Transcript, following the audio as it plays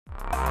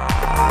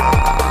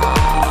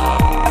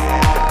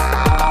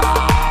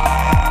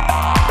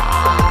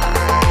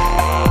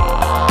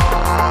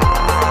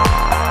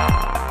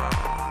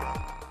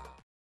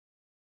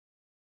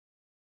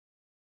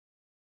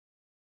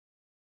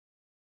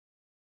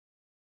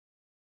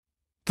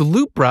The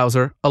loop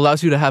browser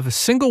allows you to have a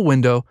single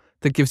window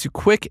that gives you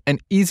quick and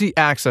easy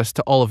access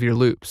to all of your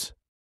loops.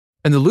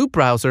 In the loop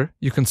browser,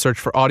 you can search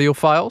for audio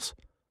files,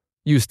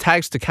 use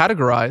tags to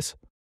categorize,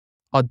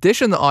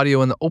 audition the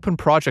audio in the open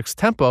project's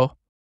tempo,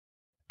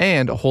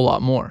 and a whole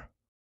lot more.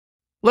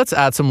 Let's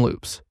add some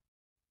loops.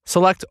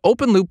 Select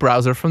Open Loop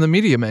Browser from the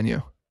Media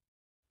menu.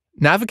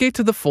 Navigate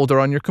to the folder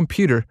on your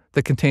computer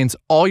that contains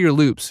all your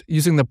loops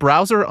using the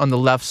browser on the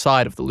left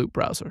side of the loop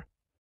browser.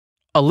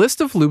 A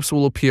list of loops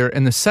will appear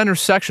in the center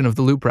section of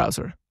the loop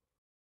browser.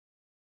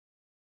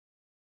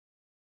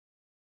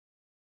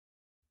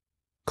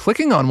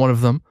 Clicking on one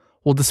of them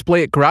will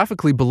display it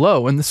graphically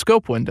below in the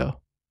scope window.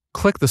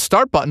 Click the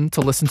Start button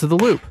to listen to the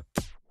loop.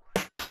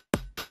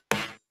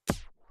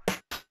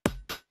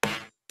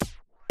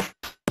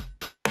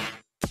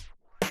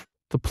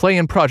 The Play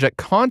in Project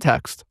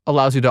context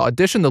allows you to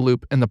audition the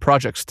loop in the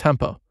project's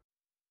tempo.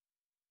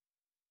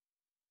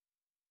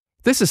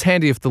 This is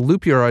handy if the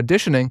loop you're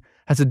auditioning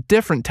has a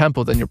different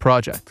tempo than your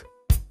project.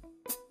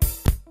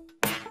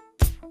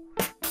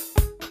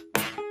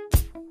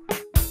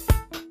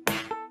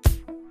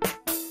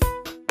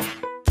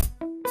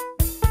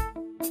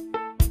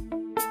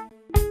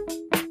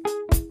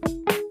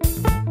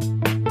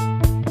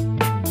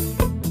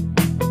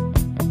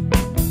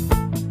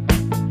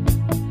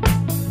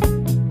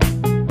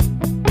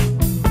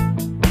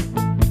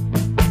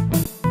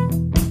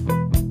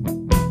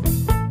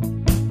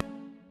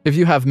 If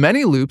you have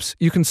many loops,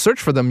 you can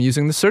search for them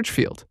using the search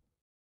field.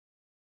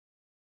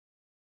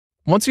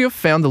 Once you have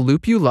found the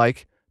loop you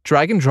like,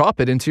 drag and drop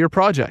it into your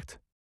project.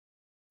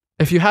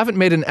 If you haven't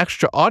made an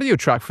extra audio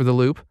track for the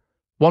loop,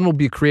 one will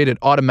be created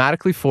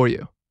automatically for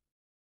you.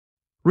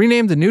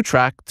 Rename the new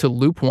track to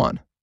Loop 1.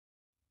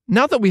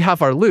 Now that we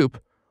have our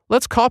loop,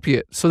 let's copy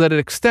it so that it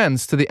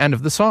extends to the end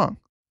of the song.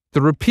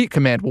 The repeat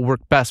command will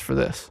work best for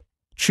this.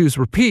 Choose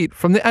Repeat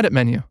from the Edit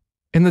menu.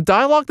 In the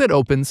dialog that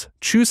opens,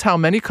 choose how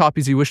many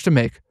copies you wish to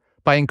make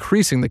by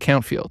increasing the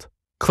count field.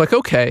 Click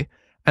OK,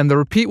 and the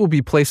repeat will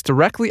be placed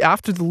directly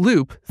after the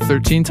loop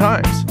 13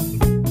 times.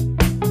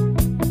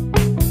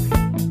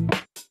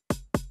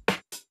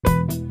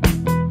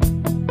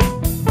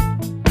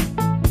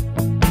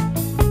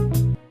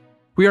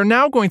 We are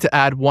now going to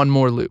add one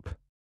more loop.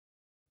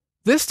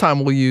 This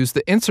time we'll use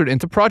the Insert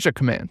into Project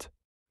command.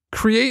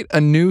 Create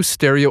a new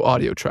stereo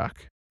audio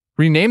track.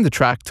 Rename the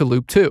track to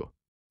Loop 2.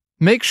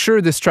 Make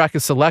sure this track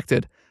is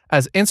selected,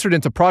 as Insert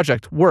into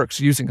Project works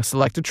using a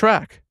selected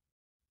track.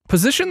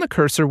 Position the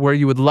cursor where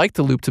you would like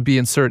the loop to be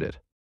inserted.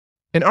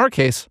 In our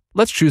case,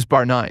 let's choose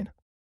bar 9.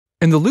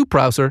 In the loop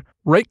browser,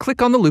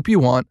 right-click on the loop you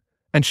want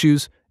and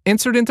choose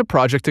Insert into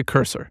Project to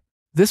Cursor.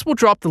 This will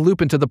drop the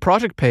loop into the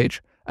project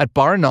page at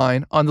bar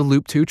 9 on the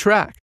Loop 2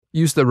 track.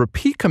 Use the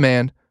Repeat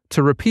command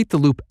to repeat the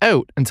loop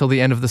out until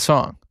the end of the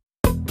song.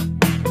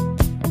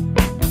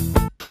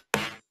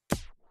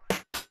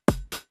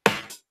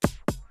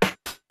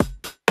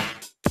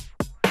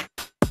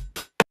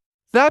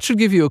 That should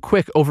give you a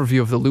quick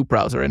overview of the loop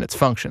browser and its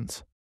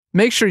functions.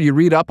 Make sure you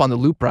read up on the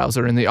loop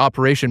browser in the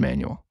operation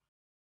manual.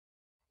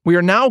 We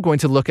are now going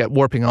to look at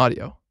warping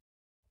audio.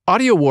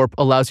 Audiowarp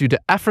allows you to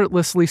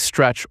effortlessly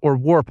stretch or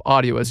warp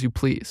audio as you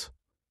please.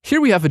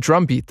 Here we have a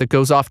drum beat that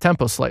goes off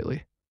tempo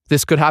slightly.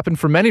 This could happen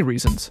for many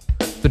reasons.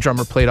 The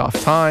drummer played off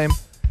time,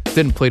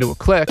 didn't play to a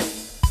click,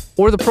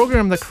 or the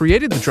program that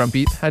created the drum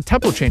beat had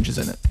tempo changes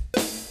in it.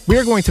 We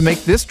are going to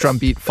make this drum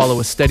beat follow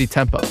a steady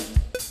tempo.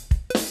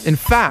 In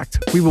fact,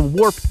 we will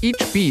warp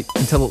each beat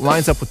until it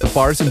lines up with the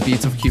bars and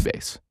beats of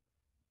Cubase.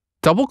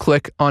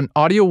 Double-click on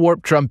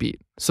Audiowarp Drum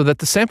Beat so that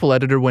the sample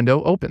editor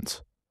window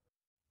opens.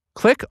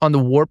 Click on the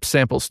Warp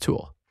Samples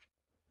tool.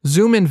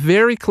 Zoom in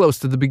very close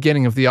to the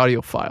beginning of the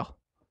audio file.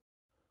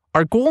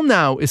 Our goal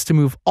now is to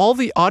move all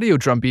the audio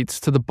drum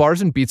beats to the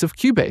bars and beats of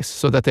Cubase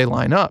so that they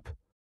line up.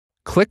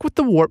 Click with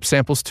the Warp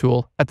Samples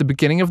tool at the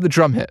beginning of the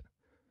drum hit.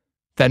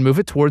 Then move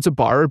it towards a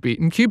bar or beat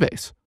in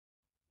Cubase.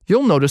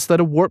 You'll notice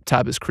that a Warp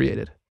tab is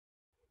created.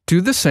 Do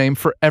the same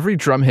for every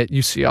drum hit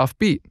you see off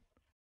beat.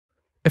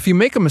 If you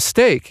make a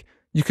mistake,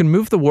 you can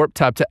move the Warp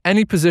tab to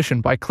any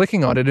position by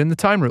clicking on it in the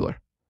time ruler.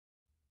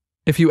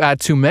 If you add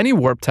too many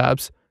Warp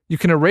tabs, you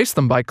can erase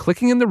them by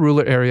clicking in the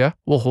ruler area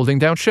while holding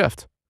down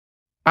Shift.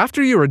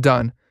 After you are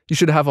done, you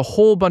should have a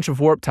whole bunch of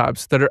Warp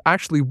tabs that are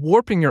actually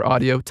warping your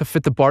audio to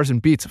fit the bars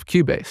and beats of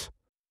Cubase.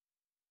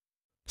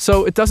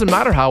 So it doesn't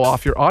matter how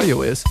off your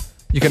audio is,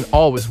 you can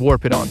always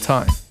warp it on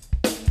time.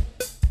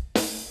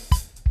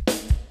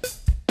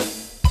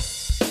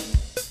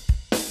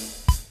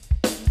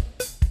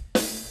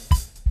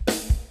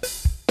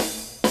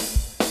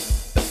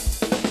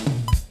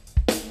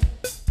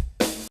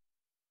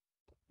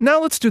 Now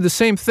let's do the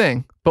same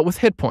thing, but with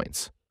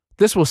Hitpoints.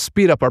 This will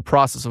speed up our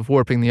process of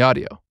warping the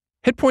audio.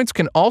 Hitpoints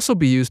can also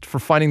be used for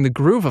finding the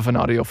groove of an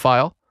audio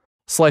file,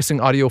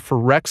 slicing audio for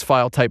Rex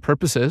file type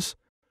purposes,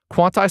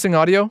 quantizing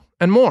audio,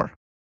 and more.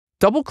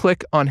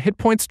 Double-click on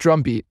Hitpoints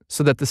drum beat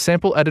so that the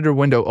sample editor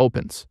window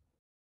opens.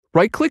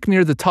 Right-click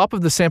near the top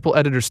of the sample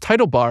editor's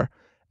title bar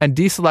and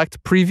deselect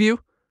Preview,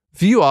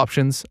 View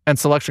Options, and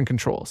Selection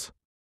Controls.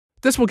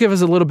 This will give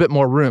us a little bit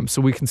more room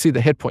so we can see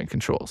the hit point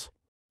controls.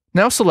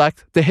 Now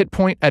select the Hit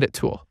Point Edit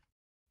tool.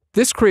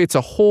 This creates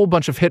a whole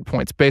bunch of hit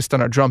points based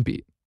on our drum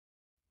beat.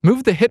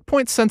 Move the hit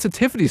point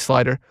sensitivity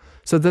slider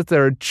so that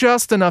there are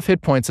just enough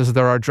hit points as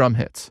there are drum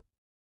hits.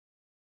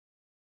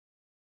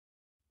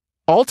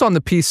 Alt on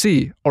the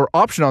PC or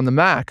Option on the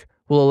Mac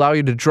will allow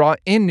you to draw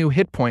in new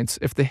hit points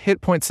if the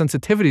hit point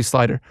sensitivity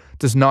slider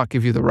does not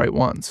give you the right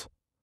ones.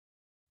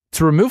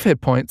 To remove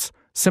hit points,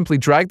 simply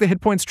drag the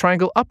hit points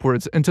triangle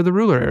upwards into the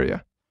ruler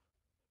area.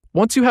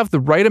 Once you have the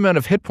right amount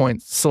of hit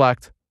points,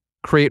 select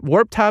Create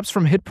Warp Tabs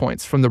from Hit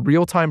Points from the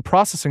Real-Time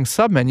Processing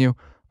submenu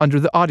under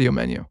the Audio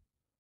menu.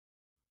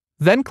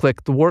 Then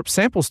click the Warp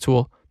Samples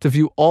tool to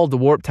view all the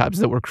warp tabs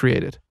that were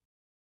created.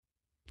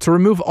 To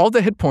remove all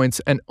the hit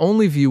points and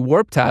only view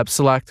warp tabs,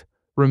 select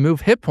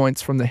Remove Hit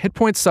Points from the Hit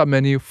Points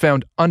submenu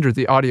found under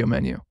the Audio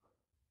menu.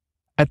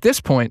 At this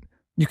point,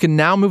 you can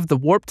now move the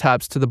warp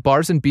tabs to the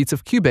bars and beats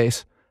of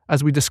Cubase,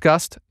 as we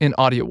discussed in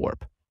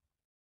Audiowarp.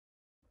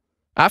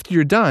 After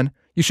you're done,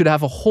 you should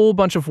have a whole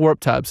bunch of warp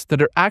tabs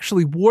that are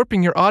actually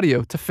warping your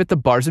audio to fit the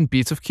bars and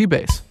beats of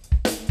Cubase.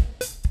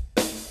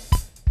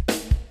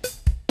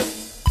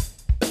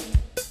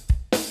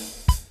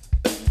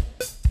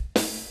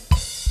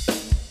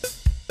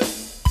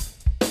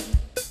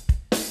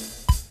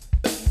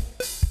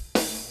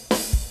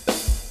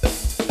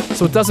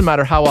 So it doesn't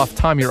matter how off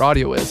time your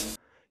audio is,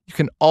 you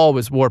can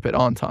always warp it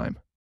on time.